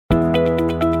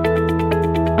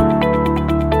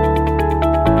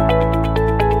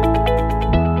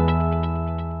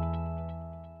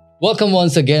Welcome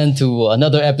once again to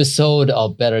another episode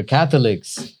of Better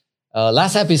Catholics.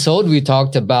 Last episode, we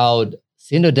talked about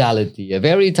synodality, a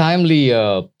very timely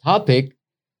topic,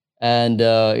 and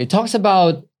it talks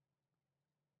about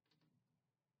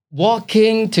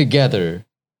walking together.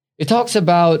 It talks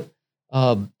about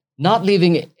not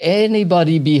leaving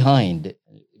anybody behind.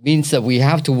 It means that we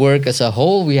have to work as a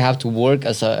whole. We have to work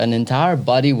as an entire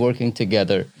body working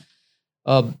together.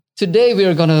 Today, we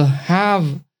are going to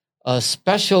have a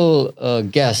special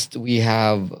guest. We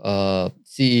have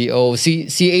CHCC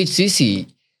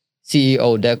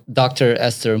CEO, Dr.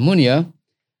 Esther Munya.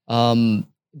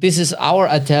 This is our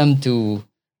attempt to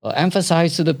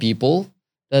emphasize to the people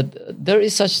that there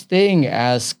is such thing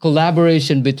as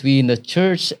collaboration between the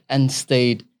church and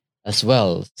state as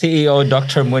well. CEO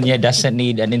Dr. Munya doesn't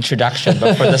need an introduction,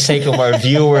 but for the sake of our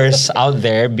viewers out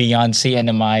there beyond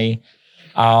CNMI,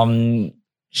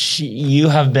 you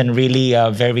have been really a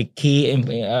very key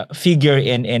figure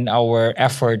in our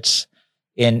efforts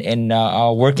in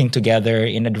working together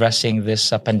in addressing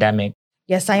this pandemic.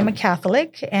 Yes, I am a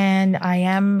Catholic and I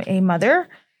am a mother.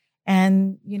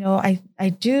 And, I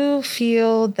do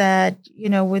feel that,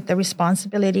 with the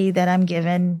responsibility that I'm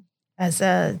given as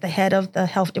the head of the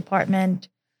health department,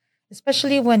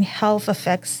 especially when health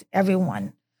affects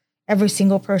everyone, every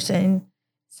single person.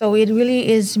 So it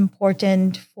really is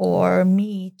important for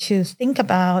me to think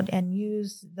about and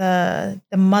use the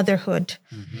motherhood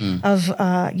of,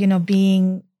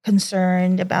 being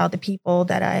concerned about the people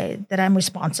that I'm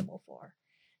responsible for.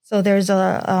 So there's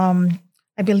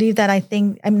I believe that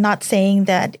I'm not saying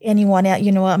that anyone,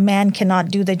 a man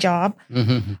cannot do the job.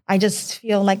 Mm-hmm. I just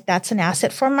feel like that's an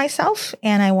asset for myself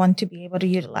and I want to be able to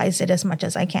utilize it as much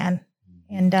as I can.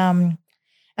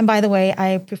 And by the way,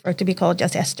 I prefer to be called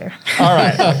just Esther. All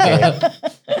right. Okay.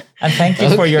 And thank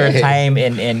you for your time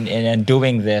in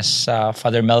doing this.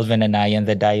 Father Melvin and I in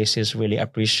the diocese really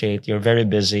appreciate. You're very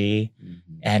busy.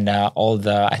 And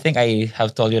I think I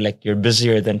have told you, you're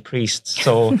busier than priests.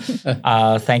 So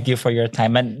thank you for your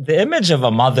time. And the image of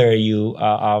a mother you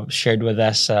shared with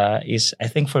us is, I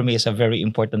think for me, is a very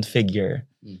important figure.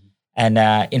 Mm-hmm. And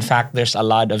in fact, there's a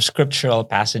lot of scriptural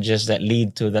passages that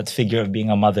lead to that figure of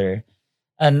being a mother.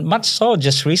 And much so,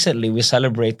 just recently, we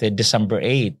celebrated December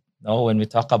 8th, when we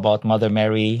talk about Mother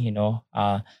Mary,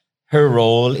 her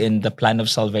role in the plan of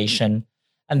salvation.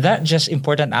 And that just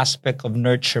important aspect of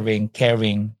nurturing,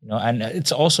 caring, and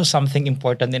it's also something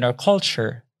important in our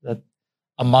culture that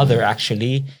a mother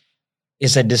actually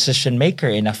is a decision maker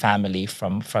in a family,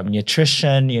 from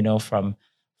nutrition, from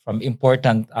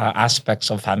important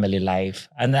aspects of family life.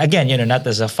 And again, not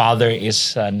as a father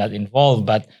is not involved,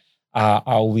 but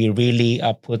we really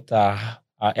put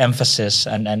emphasis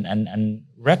and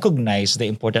recognize the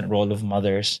important role of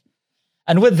mothers.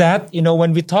 And with that,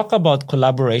 when we talk about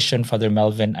collaboration, Father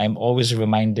Melvin, I'm always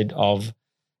reminded of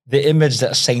the image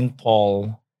that Saint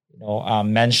Paul,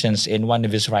 mentions in one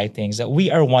of his writings, that we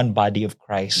are one body of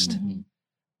Christ,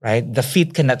 right? The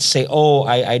feet cannot say, "Oh,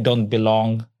 I don't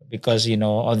belong," because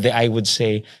or the eye would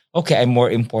say, "Okay, I'm more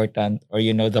important," or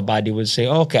the body would say,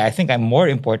 "Okay, I think I'm more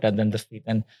important than the feet."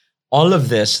 And all of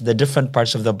this, the different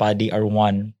parts of the body are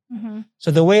one. Mm-hmm. So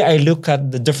the way I look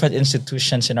at the different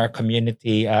institutions in our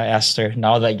community, Esther,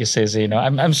 now that you say,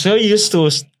 I'm so used to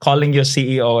calling you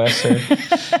CEO, Esther,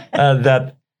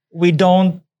 that we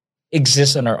don't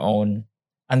exist on our own.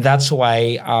 And that's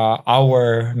why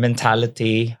our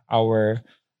mentality, our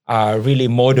really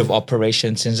mode of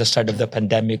operation since the start of the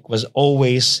pandemic was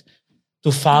always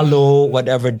to follow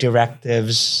whatever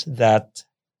directives that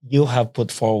you have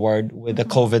put forward with the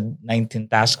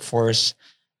COVID-19 task force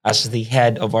as the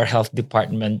head of our health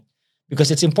department,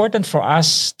 because it's important for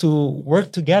us to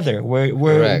work together.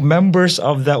 We're members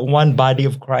of that one body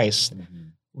of Christ.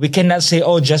 Mm-hmm. We cannot say,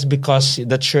 just because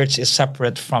the church is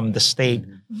separate from the state.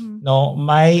 Mm-hmm. No,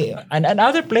 and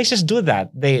other places do that.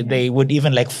 They would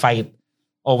even fight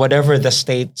or whatever the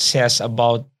state says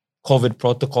about COVID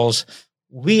protocols.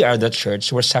 We are the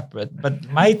church. We're separate. But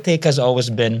my take has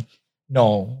always been,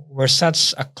 no, we're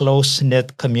such a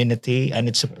close-knit community, and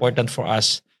it's important for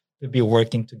us to be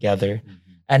working together.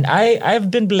 Mm-hmm. And I've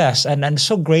been blessed and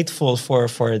so grateful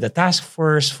for the task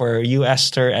force, for you,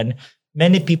 Esther, and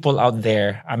many people out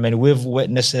there. I mean, we've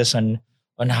witnesses on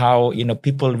how,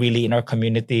 people really in our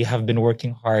community have been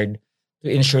working hard to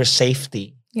ensure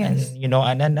safety. Yes.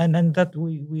 And that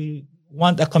we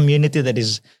want a community that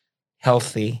is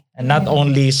healthy, and not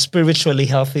only spiritually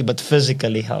healthy, but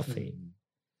physically healthy.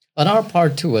 On our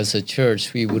part too, as a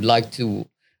church, we would like to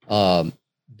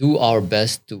do our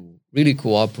best to really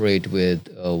cooperate with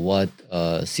what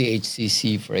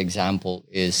CHCC, for example,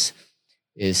 is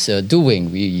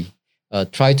doing. We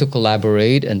try to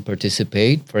collaborate and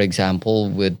participate. For example,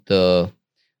 with the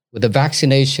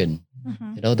vaccination,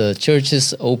 the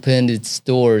churches opened its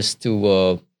doors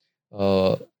to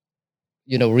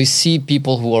receive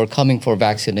people who are coming for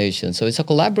vaccination. So it's a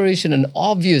collaboration, an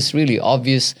really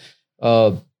obvious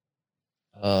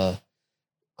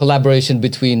collaboration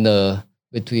between the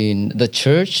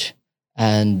church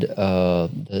and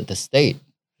the state.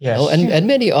 Yes. And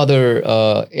many other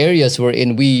areas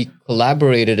wherein we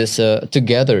collaborated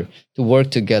together to work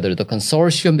together. The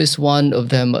consortium is one of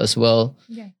them as well,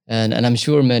 and I'm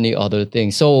sure many other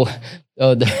things. So,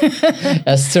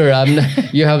 Esther,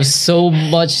 you have so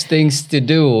much things to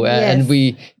do, and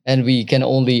we can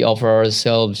only offer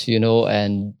ourselves,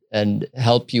 and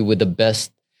help you with the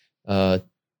best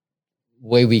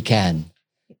way we can.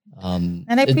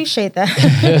 And I appreciate that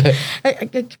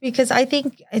because I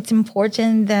think it's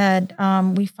important that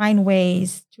we find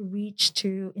ways to reach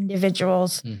to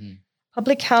individuals.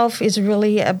 Public health is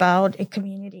really about a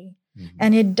community,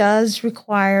 and it does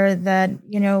require that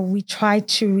we try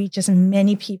to reach as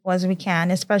many people as we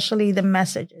can, especially the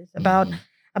messages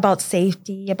about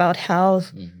safety, about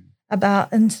health,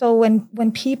 and so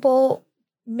when people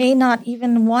may not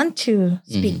even want to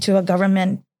speak to a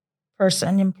government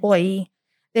person, employee.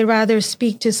 They rather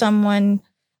speak to someone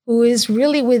who is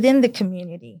really within the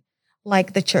community,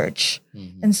 like the church.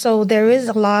 And so there is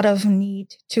a lot of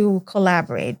need to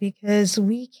collaborate because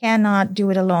we cannot do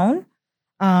it alone.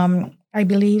 I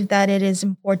believe that it is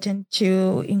important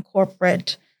to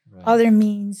incorporate other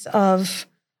means of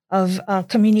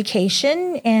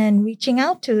communication and reaching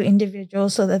out to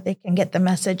individuals so that they can get the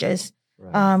messages.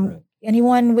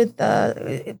 Anyone with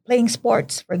playing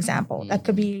sports, for example, that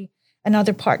could be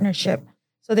another partnership.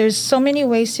 So there's so many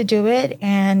ways to do it.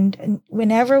 And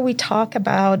whenever we talk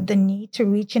about the need to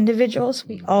reach individuals,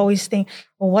 we always think,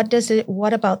 well, what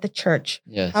about the church?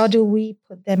 Yes. How do we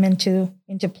put them into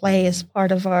play as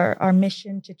part of our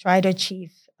mission to try to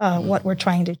achieve what we're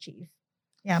trying to achieve?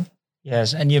 Yeah.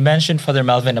 Yes. And you mentioned, Father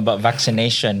Melvin, about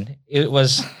vaccination. It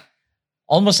was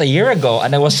almost a year ago,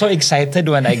 and I was so excited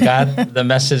when I got the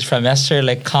message from Esther,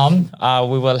 like, come,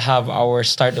 we will have our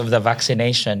start of the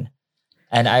vaccination.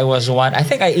 And I was one, I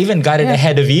think I even got it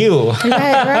ahead of you.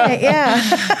 Right, yeah.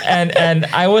 And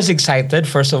I was excited,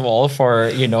 first of all, for,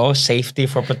 safety,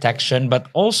 for protection, but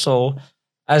also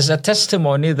as a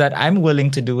testimony that I'm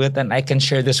willing to do it and I can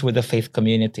share this with the faith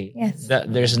community. Yes.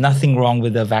 That there's nothing wrong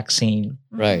with the vaccine.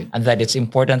 Right. And that it's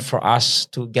important for us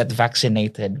to get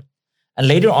vaccinated. And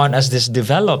later on, as this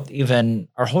developed, even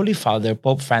our Holy Father,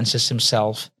 Pope Francis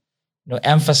himself,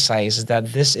 emphasized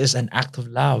that this is an act of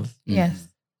love. Yes.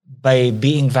 By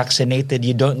being vaccinated,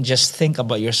 you don't just think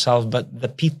about yourself, but the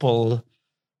people,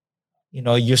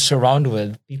 you surround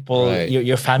with, people,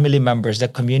 your family members, the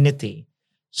community.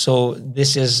 So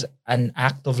this is an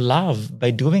act of love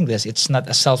by doing this. It's not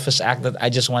a selfish act that I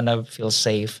just want to feel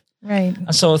safe. Right.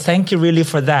 And so thank you really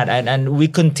for that. And we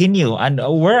continue. And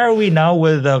where are we now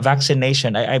with the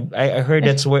vaccination? I heard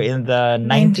we're in the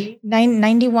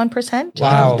 91%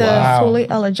 Wow, of the wow. fully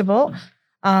eligible.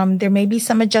 There may be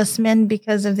some adjustment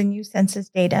because of the new census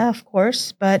data, of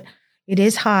course, but it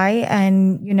is high.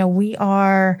 And, we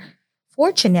are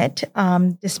fortunate,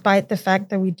 despite the fact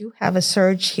that we do have a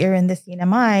surge here in the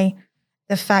CNMI,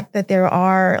 the fact that there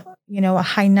are, a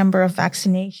high number of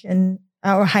vaccination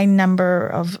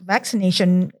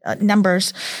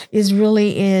numbers is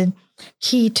really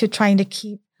key to trying to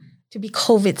be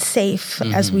COVID safe,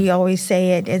 as we always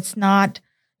say it. It's not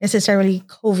necessarily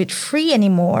COVID free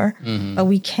anymore, but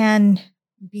we can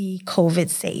be COVID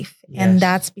safe. Yes. And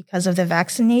that's because of the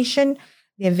vaccination,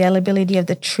 the availability of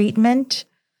the treatment.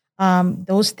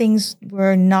 Those things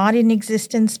were not in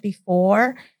existence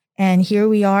before. And here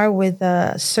we are with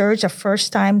a surge, a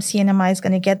first time CNMI is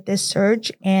going to get this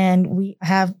surge. And we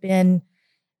have been,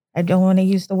 I don't want to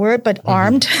use the word, but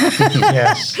armed.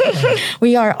 Yes.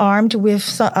 We are armed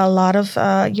with a lot of,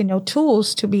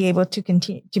 tools to be able to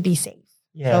continue to be safe.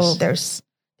 Yes. So there's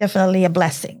definitely a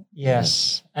blessing.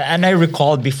 Yes. And I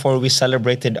recalled before we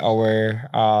celebrated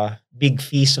our big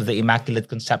feast of the Immaculate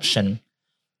Conception,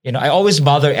 I always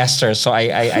bother Esther. So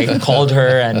I called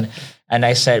her and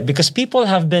I said, because people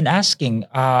have been asking,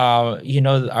 our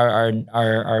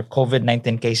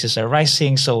COVID-19 cases are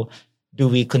rising. So do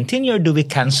we continue or do we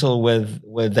cancel with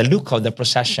the Luca, the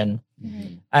procession?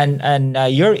 Mm-hmm. And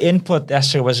your input,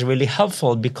 Esther, was really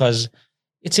helpful because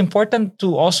it's important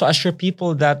to also assure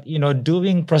people that,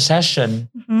 doing procession,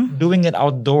 doing it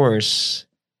outdoors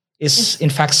is in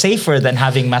fact safer than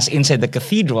having mass inside the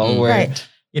cathedral where,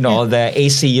 the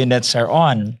AC units are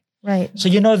on. Right. So,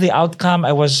 the outcome,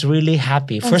 I was really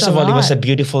happy. First of all, it was a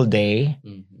beautiful day.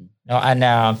 And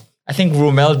I think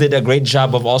Rumel did a great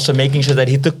job of also making sure that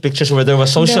he took pictures where there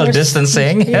was social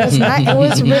distancing. It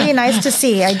was really nice to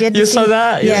see. I did. You saw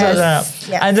that? Yes. You saw that?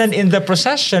 Yes. And then in the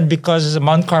procession, because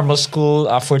Mount Carmel School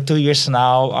for 2 years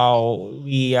now,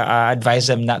 we advised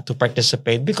them not to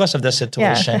participate because of the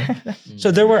situation. Yeah.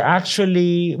 So there were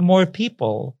actually more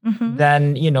people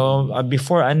than,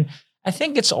 before. And I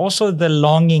think it's also the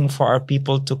longing for our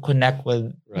people to connect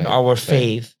with our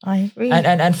faith. I agree.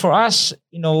 And for us,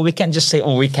 we can't just say,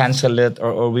 we cancel it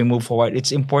or we move forward.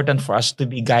 It's important for us to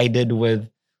be guided with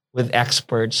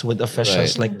experts, with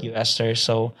officials like you, Esther.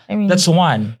 So that's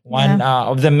one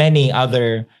of the many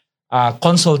other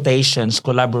consultations,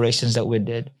 collaborations that we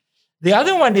did. The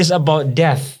other one is about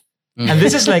death. And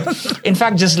this is like, in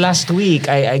fact, just last week,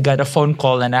 I got a phone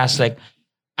call and asked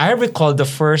I recall the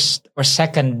first or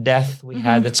second death we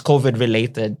had that's COVID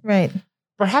related. Right.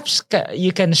 Perhaps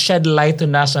you can shed light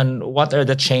on us on what are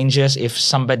the changes if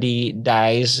somebody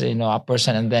dies, a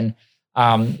person, and then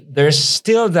there's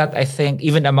still that, I think,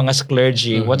 even among us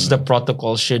clergy, what's the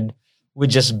protocol? Should we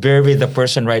just bury the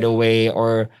person right away,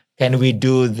 or can we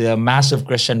do the massive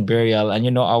Christian burial?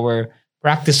 And, our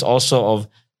practice also of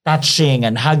touching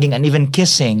and hugging and even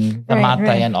kissing the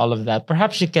matay and all of that.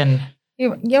 Perhaps you can...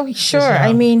 Yeah, sure.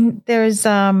 I mean, there is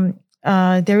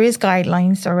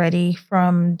guidelines already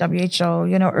from WHO.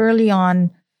 Early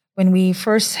on when we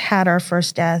first had our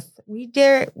first death, we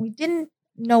didn't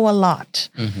know a lot.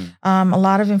 A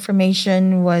lot of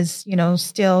information was,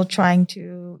 still trying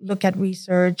to look at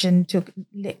research and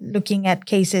looking at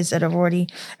cases that have already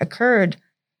occurred.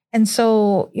 And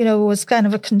so, it was kind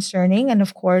of a concerning. And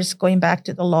of course, going back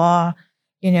to the law,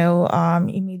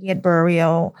 immediate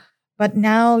burial. But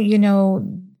now,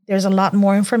 there's a lot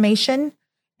more information,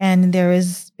 and there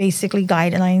is basically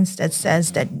guidelines that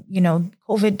says that,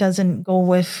 COVID doesn't go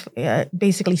with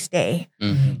basically stay.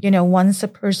 Once a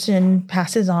person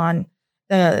passes on,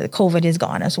 the COVID is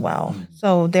gone as well.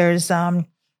 So there's,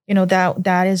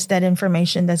 that is that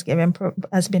information that's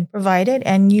has been provided.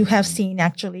 And you have seen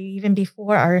actually even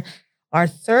before our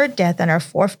third death and our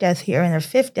fourth death here and our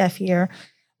fifth death here,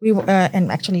 we were,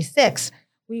 and actually six,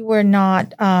 we were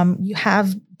not, you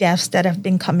have deaths that have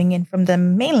been coming in from the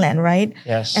mainland, right?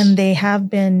 Yes. And they have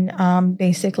been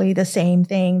basically the same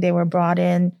thing. They were brought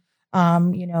in,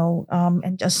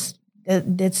 and just,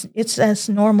 it's as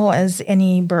normal as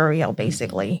any burial,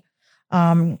 basically.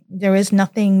 There is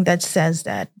nothing that says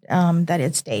that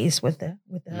it stays with the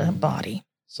body.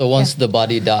 So once the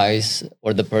body dies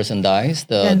or the person dies,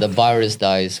 the virus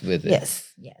dies with it?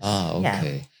 Yes. Ah,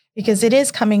 okay. Yeah. Because it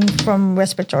is coming from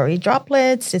respiratory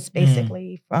droplets. It's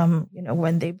basically from,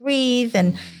 when they breathe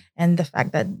and the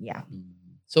fact that,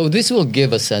 So this will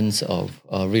give a sense of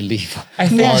relief I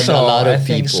think on so. a lot of I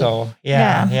think people. so.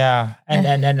 Yeah.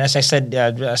 And as I said,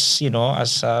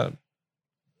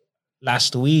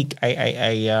 last week,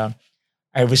 I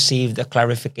received a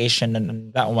clarification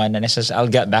on that one, and I says, I'll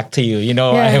get back to you.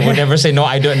 I would never say, no,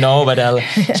 I don't know, but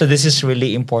so this is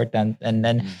really important. And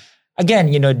then, again,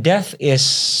 death is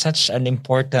such an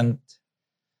important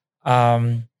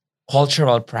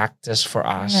cultural practice for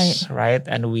us, right?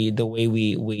 And the way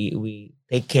we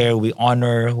take care, we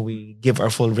honor, we give our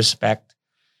full respect.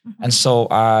 And so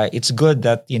it's good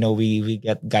that, we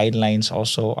get guidelines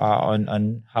also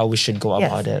on how we should go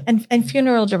about it. And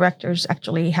funeral directors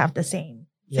actually have the same,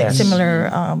 similar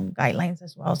guidelines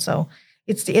as well. So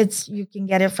it's you can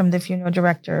get it from the funeral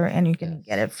director, and you can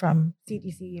get it from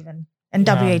CDC even, and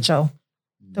WHO.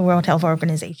 The World Health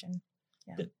Organization.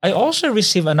 Yeah. I also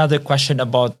received another question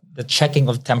about the checking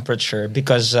of temperature,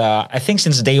 because I think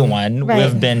since day one,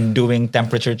 we've been doing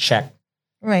temperature check.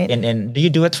 Right. And do you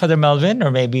do it, Father Melvin,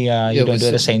 or maybe you don't do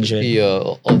it at St. Jude? The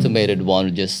automated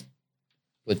one, just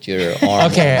put your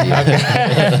arm. Okay.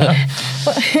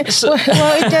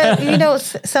 Well,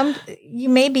 some you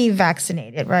may be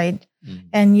vaccinated, right?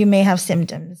 And you may have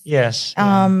symptoms. Yes.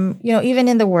 Even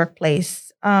in the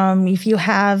workplace, if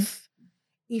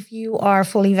you are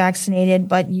fully vaccinated,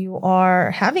 but you are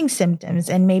having symptoms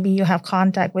and maybe you have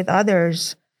contact with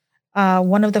others,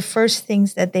 one of the first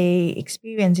things that they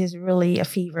experience is really a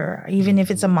fever, even if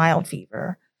it's a mild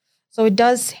fever. So it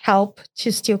does help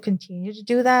to still continue to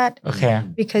do that. Okay.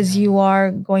 Because you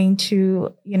are going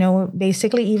to,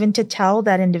 basically even to tell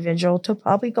that individual to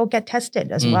probably go get tested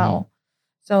as well.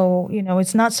 So,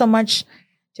 it's not so much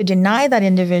to deny that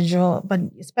individual, but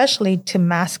especially to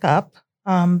mask up,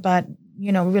 but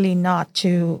really not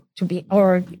to be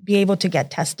able to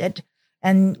get tested.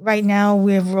 And right now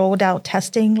we've rolled out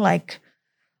testing we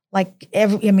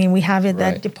have it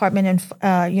that department and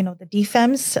the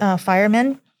DFEMS,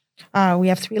 firemen. We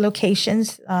have 3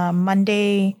 locations,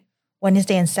 Monday,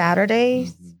 Wednesday, and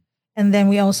Saturday. And then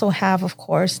we also have, of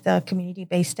course, the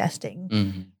community-based testing.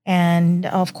 Mm-hmm. And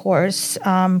of course,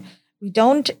 we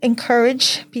don't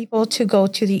encourage people to go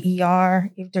to the ER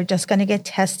if they're just going to get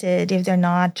tested, if they're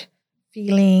not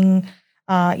feeling,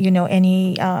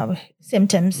 any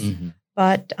symptoms. Mm-hmm.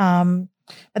 But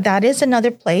that is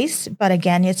another place. But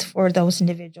again, it's for those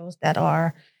individuals that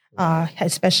are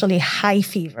especially high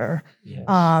fever. Yes.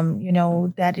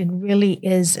 That it really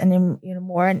is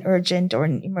more an urgent or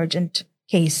an emergent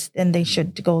case, then they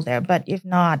should go there. But if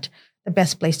not, the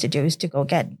best place to do is to go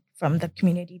get from the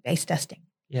community-based testing.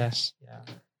 Yes. Yeah.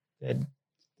 Good.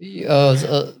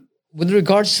 With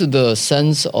regards to the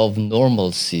sense of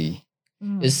normalcy,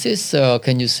 is this,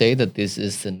 can you say that this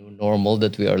is the new normal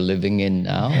that we are living in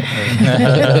now?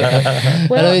 I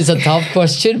know it's a tough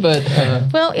question, but...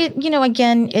 Well,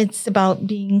 again, it's about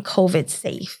being COVID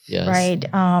safe, Yes. right?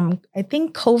 I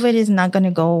think COVID is not going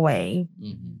to go away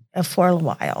Mhm. for a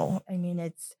while. I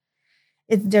mean,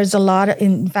 there's a lot of,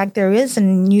 in fact, there is a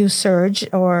new surge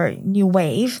or new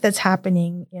wave that's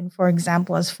happening in, for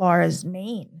example, as far as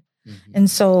Maine. Mhm. And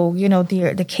so,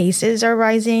 the cases are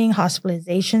rising,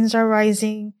 hospitalizations are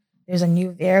rising. There's a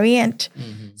new variant.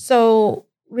 Mhm. So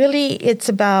really it's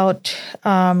about,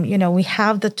 we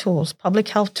have the tools, public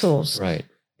health tools. Right.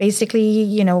 Basically,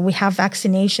 we have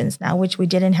vaccinations now, which we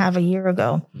didn't have a year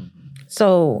ago. Mhm.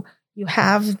 So you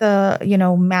have the,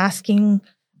 masking,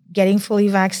 getting fully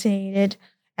vaccinated.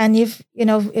 And if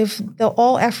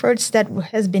all efforts that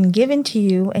has been given to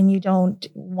you and you don't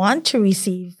want to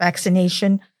receive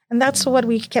vaccination, and that's what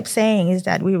we kept saying, is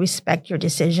that we respect your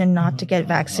decision not to get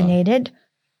vaccinated,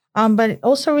 but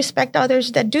also respect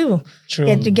others that do True.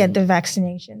 get the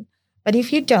vaccination. But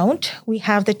if you don't, we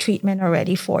have the treatment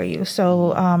already for you.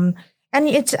 So, and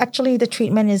it's actually, the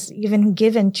treatment is even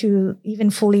given to even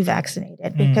fully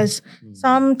vaccinated, because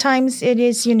sometimes it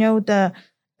is, the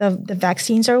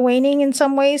vaccines are waning in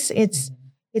some ways. It's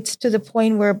to the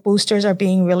point where boosters are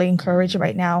being really encouraged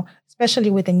right now,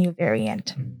 especially with the new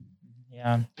variant.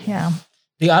 Yeah. Yeah.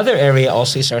 The other area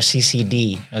also is our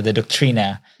CCD, the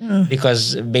Doctrina,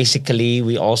 because basically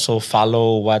we also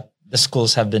follow what the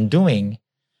schools have been doing.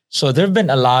 So there have been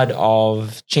a lot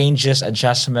of changes,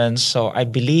 adjustments. So I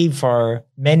believe for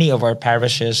many of our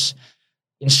parishes,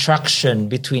 instruction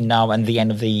between now and the end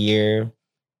of the year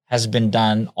has been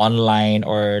done online,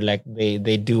 or like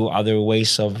they do other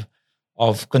ways of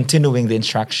continuing the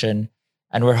instruction.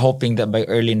 And we're hoping that by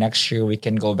early next year, we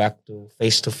can go back to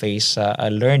face-to-face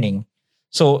learning.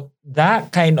 So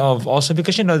that kind of also,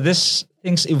 because, these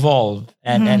things evolve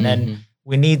and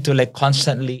we need to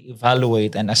constantly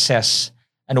evaluate and assess,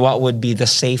 and what would be the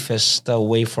safest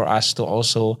way for us to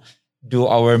also do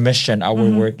our mission, our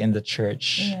work in the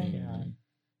church. Yeah.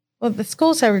 Well, the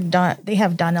schools have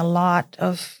done a lot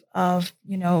of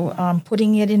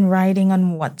putting it in writing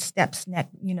on what steps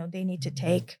they need to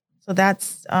take. So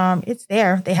that's it's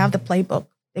there. They have the playbook.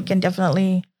 They can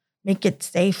definitely make it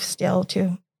safe still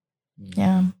too.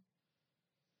 Yeah.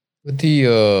 With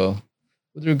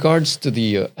regards to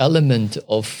the element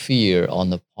of fear on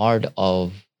the part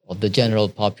of the general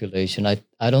population,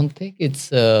 I don't think it's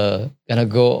gonna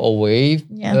go away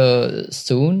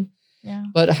soon. Yeah.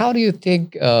 But how do you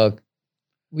think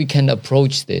we can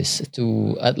approach this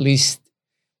to at least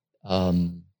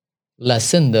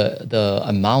lessen the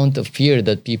amount of fear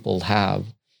that people have?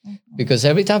 Because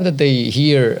every time that they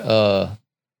hear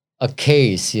a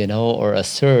case, or a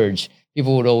surge,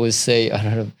 people would always say,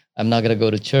 I'm not going to go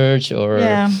to church, or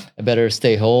I better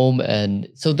stay home. And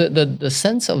so the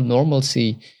sense of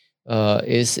normalcy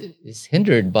is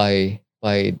hindered by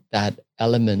that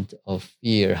element of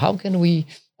fear. How can we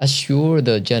assure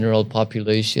the general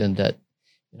population that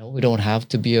we don't have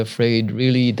to be afraid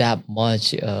really that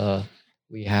much?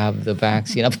 We have the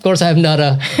vaccine. Of course, I'm not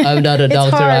a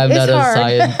doctor. Hard. I'm not hard.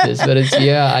 a scientist, but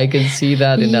I can see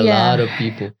that in a lot of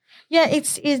people. Yeah,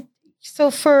 it's so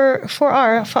for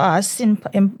us in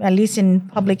at least in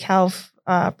public health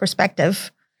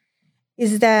perspective,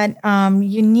 is that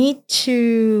you need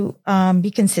to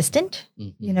be consistent.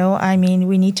 Mm-hmm.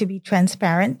 We need to be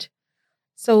transparent.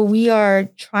 So we are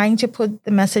trying to put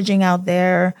the messaging out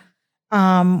there.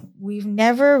 We've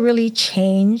never really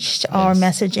changed our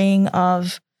messaging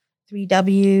of 3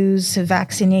 W's,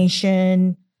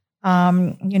 vaccination,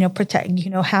 protect,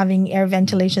 having air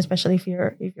ventilation, especially if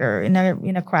you're in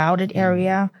a crowded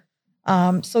area.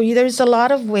 So there's a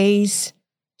lot of ways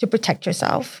to protect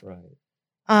yourself. Right.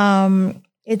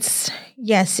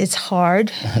 It's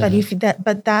hard,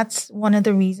 but that's one of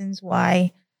the reasons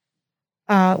why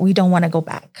we don't want to go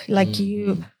back.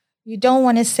 You don't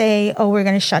want to say, oh, we're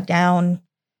going to shut down,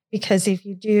 because if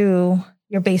you do,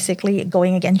 you're basically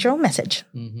going against your own message,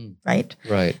 right?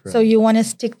 Right. So you want to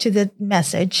stick to the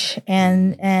message,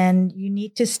 and you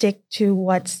need to stick to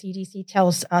what CDC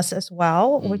tells us as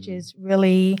well, which is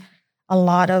really a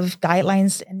lot of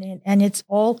guidelines, and it's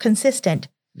all consistent.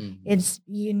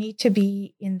 You need to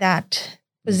be in that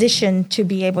position to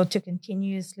be able to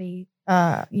continuously,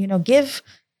 give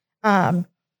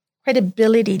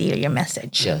credibility to your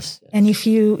message. Yes. And if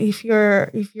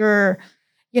you're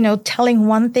telling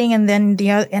one thing and then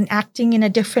and acting in a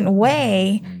different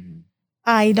way,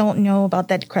 I don't know about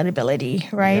that credibility,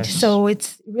 right? Yes. So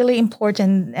it's really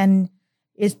important, and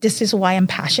this is why I'm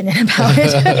passionate about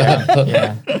it.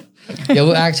 Yeah. Yeah,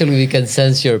 well, actually, we can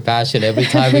sense your passion every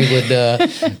time we would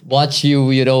watch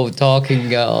you,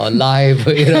 talking live.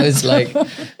 It's like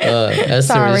Esther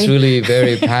Sorry. is really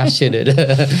very passionate,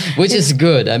 which is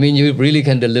good. I mean, you really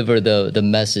can deliver the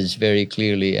message very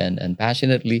clearly and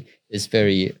passionately. It's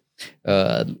very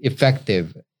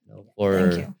effective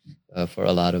for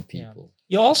a lot of people.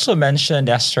 You also mentioned,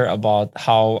 Esther, about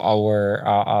how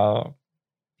our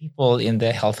people in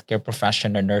the healthcare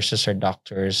profession, or nurses or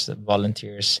doctors,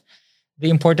 volunteers, the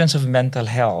importance of mental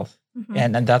health.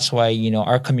 And that's why,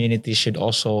 our community should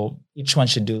also, each one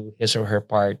should do his or her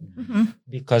part,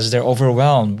 because they're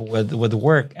overwhelmed with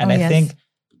work. And I think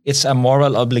it's a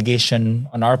moral obligation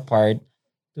on our part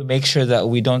to make sure that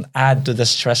we don't add to the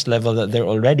stress level that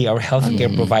our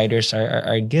healthcare providers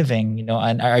are giving,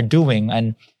 and are doing.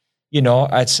 And,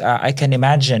 it's I can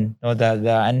imagine,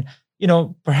 and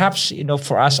perhaps,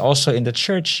 for us also in the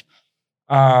church,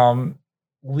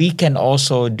 we can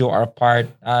also do our part,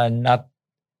 not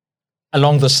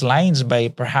along those lines, by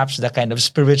perhaps the kind of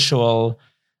spiritual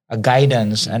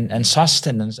guidance and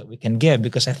sustenance that we can give.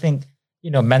 Because I think,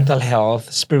 mental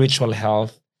health, spiritual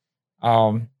health,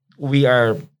 we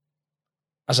are,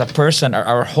 as a person,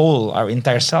 our whole, our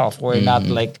entire self. We're not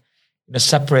like,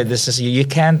 separate. This is you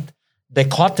can't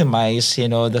dichotomize,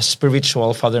 the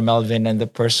spiritual, Father Melvin, and the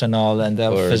personal and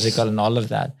the physical and all of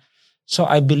that. So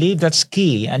I believe that's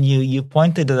key. And you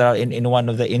pointed it out in one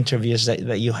of the interviews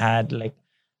that you had, like,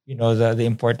 the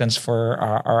importance for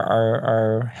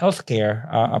our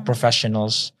healthcare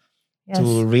professionals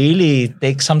to really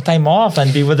take some time off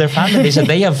and be with their families. And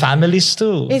they have families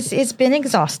too. It's been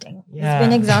exhausting. Yeah. It's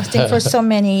been exhausting for so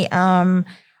many.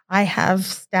 I have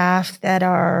staff that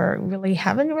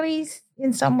haven't really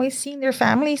in some ways seen their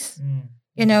families.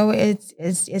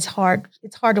 It's hard.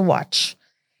 It's hard to watch.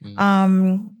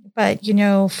 But,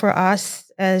 for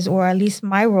us, or at least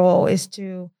my role, is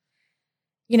to,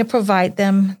 provide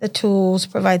them the tools,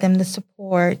 provide them the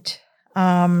support,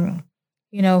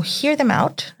 hear them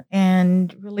out,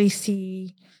 and really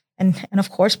see, and of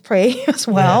course, pray as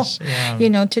well,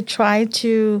 to try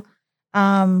to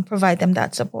provide them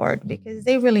that support, because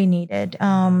they really need it.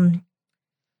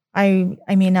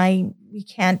 We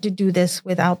can't do this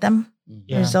without them.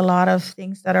 There's a lot of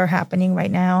things that are happening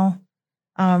right now.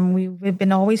 We've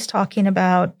been always talking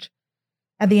about,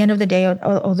 at the end of the day,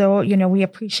 although, we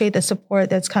appreciate the support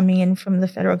that's coming in from the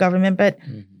federal government, but,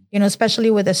 especially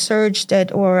with a surge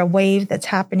or a wave that's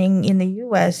happening in the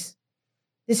U.S.,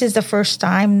 this is the first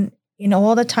time in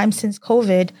all the time since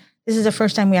COVID, this is the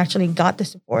first time we actually got the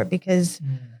support, because,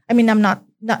 I'm not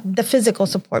the physical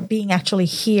support, being actually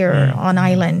here on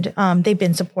island. They've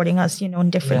been supporting us, in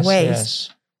different ways. Yes.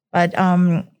 But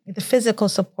the physical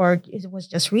support was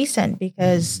just recent,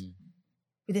 because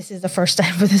this is the first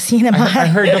time for the CNMI. I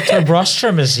heard Dr.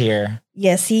 Brostrom is here.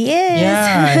 Yes, he is.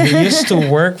 Yeah, he used to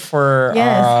work for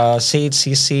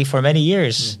CHCC for many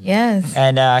years. Yes.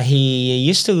 And he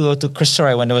used to go to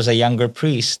Cristo when he was a younger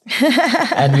priest.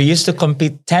 And we used to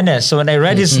compete tennis. So when I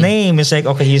read his name, it's like,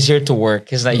 okay, he's here to work.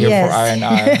 He's not here for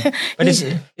R&R. But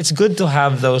it's good to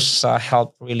have those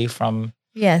help really from...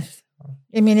 Yes.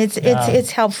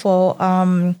 It's helpful.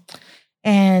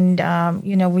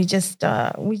 We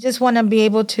just want to be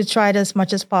able to try it as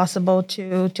much as possible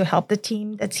to help the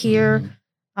team that's here.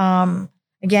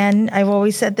 Again, I've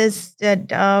always said this,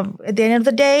 that at the end of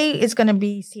the day, it's going to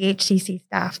be CHCC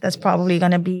staff that's probably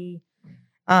going to be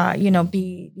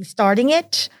starting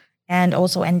it and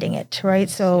also ending it, right?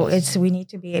 So we need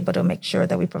to be able to make sure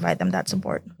that we provide them that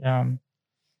support. Yeah.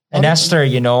 And Esther,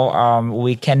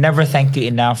 we can never thank you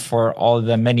enough for all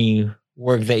the many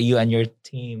work that you and your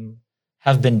team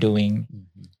have been doing.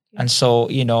 And so,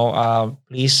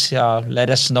 please let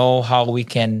us know how we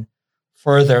can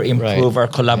further improve our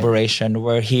collaboration.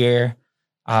 We're here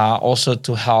also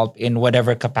to help in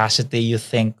whatever capacity you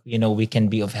think, we can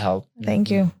be of help. Thank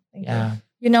you. Thank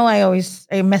you.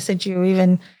 I message you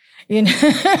even,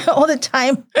 all the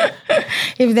time.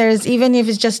 Even if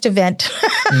it's just to vent.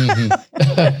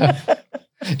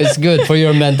 It's good for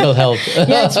your mental health.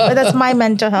 Yeah, that's my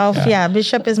mental health. Yeah,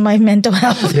 Bishop is my mental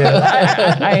health.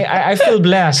 Yeah, I feel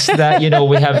blessed that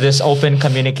we have this open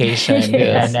communication,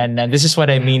 Yes. and this is what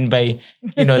I mean by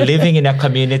living in a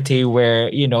community where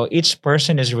each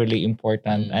person is really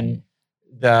important, and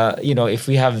if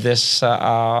we have this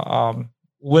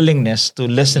willingness to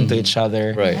listen to each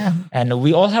other, Right. Yeah. and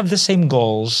we all have the same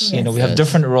goals. Yes. We have Yes.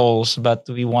 different roles, but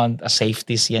we want a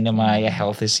safety CNMI, a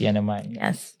healthy CNMI.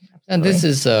 Yes. And this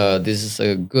absolutely. is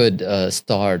a good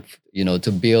start,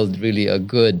 to build really a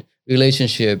good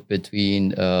relationship between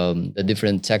the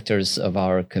different sectors of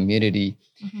our community.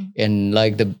 Mhm. And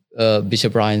like the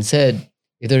Bishop Ryan said,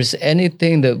 if there's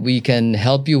anything that we can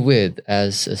help you with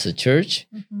as a church,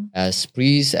 Mhm. as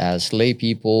priests, as lay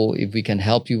people, if we can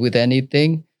help you with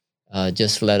anything,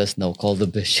 just let us know. Call the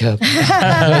bishop,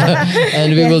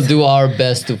 and we will Yes. do our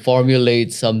best to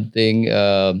formulate something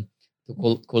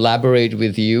to collaborate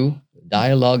with you,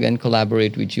 dialogue and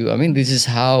collaborate with you. I mean, this is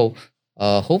how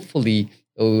hopefully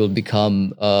we will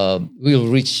become,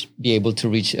 be able to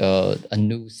reach a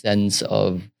new sense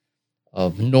of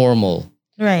normal.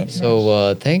 Right.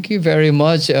 So thank you very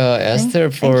much, Esther,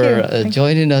 thank for you. Thank you.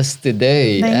 joining us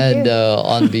today. Thank And you.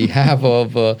 on behalf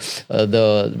of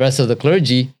the rest of the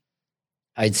clergy,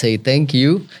 I'd say thank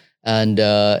you and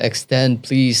extend,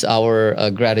 please, our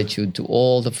gratitude to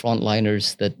all the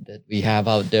frontliners that we have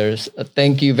out there.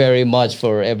 Thank you very much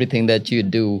for everything that you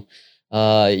do.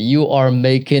 You are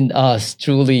making us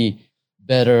truly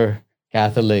better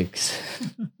Catholics.